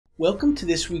Welcome to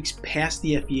this week's Pass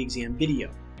the FE exam video.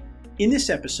 In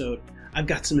this episode, I've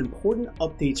got some important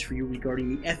updates for you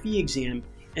regarding the FE exam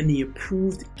and the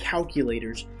approved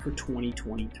calculators for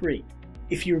 2023.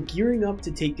 If you're gearing up to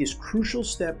take this crucial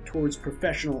step towards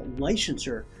professional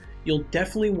licensure, you'll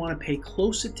definitely want to pay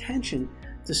close attention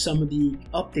to some of the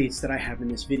updates that I have in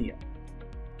this video.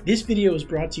 This video is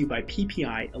brought to you by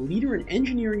PPI, a leader in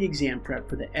engineering exam prep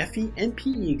for the FE and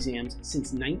PE exams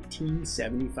since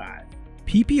 1975.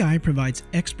 PPI provides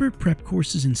expert prep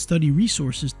courses and study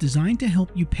resources designed to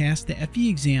help you pass the FE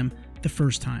exam the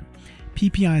first time.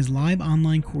 PPI's live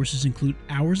online courses include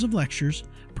hours of lectures,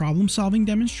 problem-solving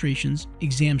demonstrations,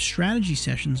 exam strategy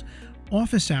sessions,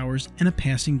 office hours, and a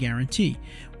passing guarantee.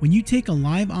 When you take a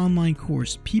live online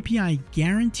course, PPI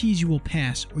guarantees you will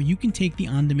pass, or you can take the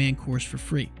on-demand course for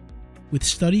free. With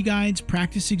study guides,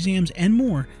 practice exams, and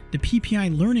more, the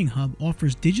PPI Learning Hub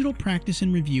offers digital practice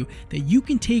and review that you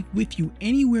can take with you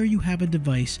anywhere you have a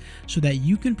device so that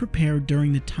you can prepare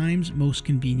during the times most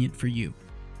convenient for you.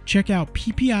 Check out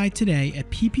PPI today at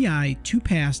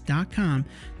ppi2pass.com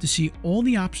to see all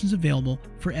the options available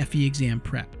for FE exam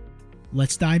prep.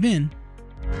 Let's dive in.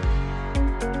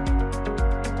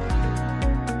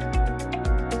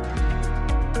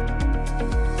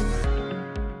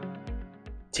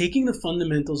 Taking the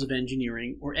Fundamentals of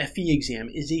Engineering, or FE exam,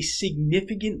 is a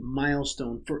significant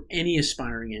milestone for any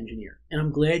aspiring engineer, and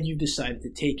I'm glad you've decided to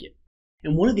take it.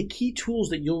 And one of the key tools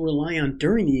that you'll rely on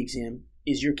during the exam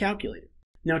is your calculator.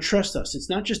 Now trust us, it's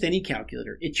not just any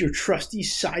calculator, it's your trusty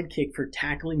sidekick for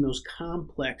tackling those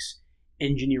complex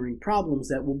engineering problems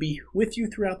that will be with you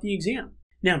throughout the exam.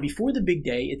 Now, before the big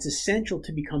day, it's essential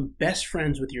to become best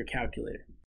friends with your calculator.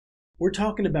 We're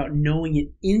talking about knowing it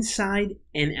inside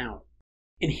and out.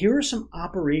 And here are some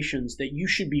operations that you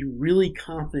should be really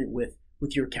confident with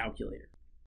your calculator.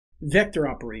 Vector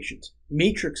operations,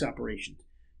 matrix operations,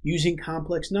 using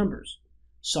complex numbers,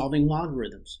 solving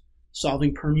logarithms,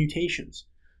 solving permutations,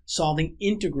 solving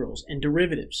integrals and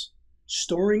derivatives,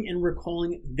 storing and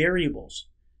recalling variables,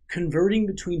 converting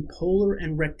between polar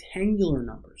and rectangular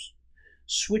numbers,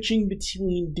 switching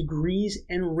between degrees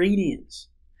and radians,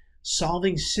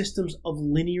 solving systems of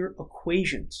linear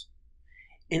equations,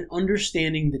 and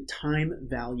understanding the time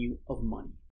value of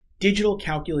money. Digital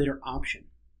calculator option.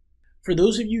 For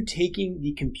those of you taking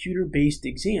the computer-based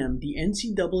exam, the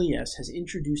NCAAS has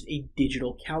introduced a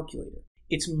digital calculator.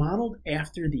 It's modeled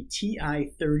after the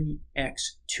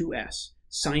TI-30X2S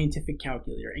scientific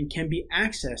calculator and can be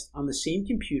accessed on the same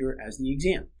computer as the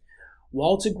exam.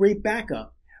 While it's a great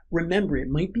backup, remember it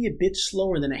might be a bit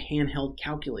slower than a handheld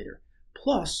calculator.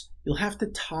 Plus, you'll have to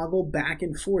toggle back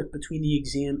and forth between the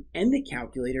exam and the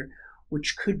calculator,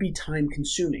 which could be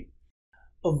time-consuming.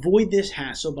 Avoid this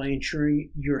hassle by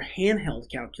ensuring your handheld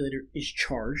calculator is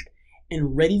charged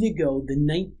and ready to go the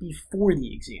night before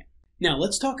the exam. Now,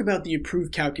 let's talk about the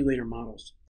approved calculator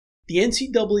models. The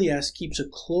NCAAS keeps a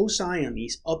close eye on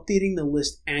these, updating the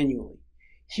list annually.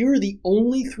 Here are the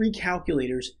only 3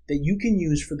 calculators that you can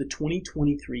use for the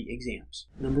 2023 exams.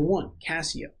 Number 1,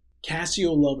 Casio.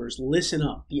 Casio lovers, listen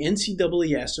up. The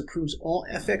NCAAS approves all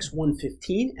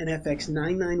FX115 and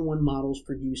FX991 models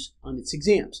for use on its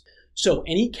exams. So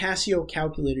any Casio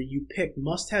calculator you pick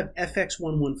must have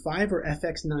FX115 or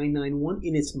FX991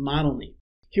 in its model name.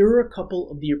 Here are a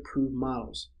couple of the approved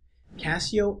models.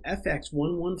 Casio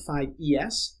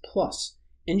FX115ES Plus,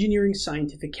 Engineering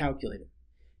Scientific Calculator.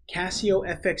 Casio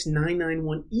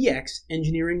FX991EX,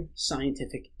 Engineering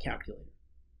Scientific Calculator.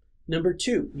 Number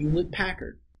 2,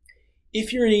 Hewlett-Packard.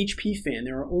 If you're an HP fan,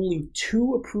 there are only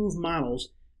 2 approved models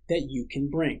that you can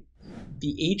bring.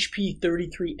 The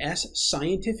HP33S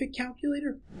Scientific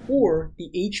Calculator or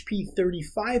the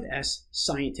HP35S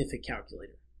Scientific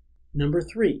Calculator. Number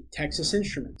 3, Texas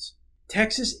Instruments.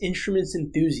 Texas Instruments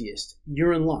enthusiast,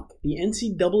 you're in luck. The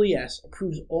NCAAS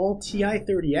approves all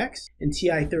TI-30X and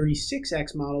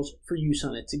TI-36X models for use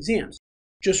on its exams.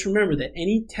 Just remember that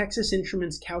any Texas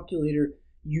Instruments calculator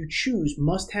you choose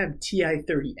must have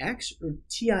TI-30X or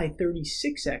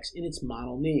TI-36X in its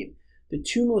model name. The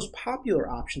 2 most popular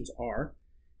options are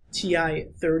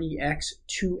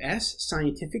TI-30X2S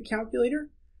Scientific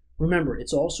Calculator. Remember,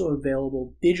 it's also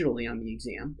available digitally on the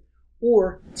exam,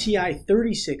 or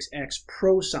TI-36X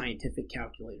Pro Scientific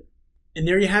Calculator. And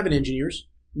there you have it, engineers.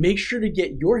 Make sure to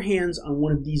get your hands on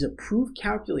one of these approved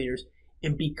calculators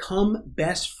and become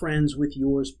best friends with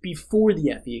yours before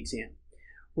the FE exam.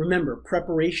 Remember,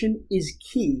 preparation is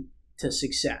key to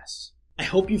success. I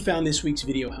hope you found this week's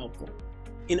video helpful.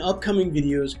 In upcoming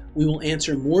videos, we will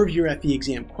answer more of your FE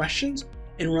exam questions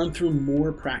and run through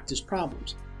more practice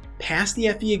problems. Pass the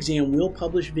FE exam will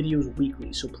publish videos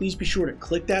weekly, so please be sure to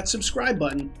click that subscribe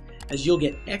button as you'll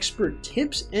get expert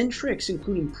tips and tricks,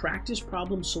 including practice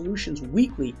problem solutions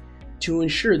weekly to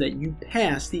ensure that you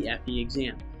pass the FE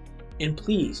exam. And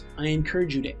please, I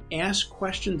encourage you to ask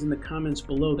questions in the comments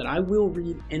below that I will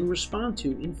read and respond to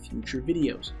in future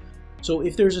videos. So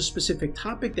if there's a specific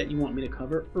topic that you want me to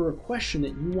cover or a question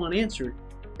that you want answered,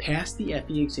 Pass the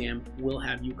FE exam will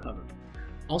have you covered.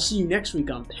 I'll see you next week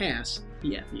on Pass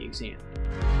the FE exam.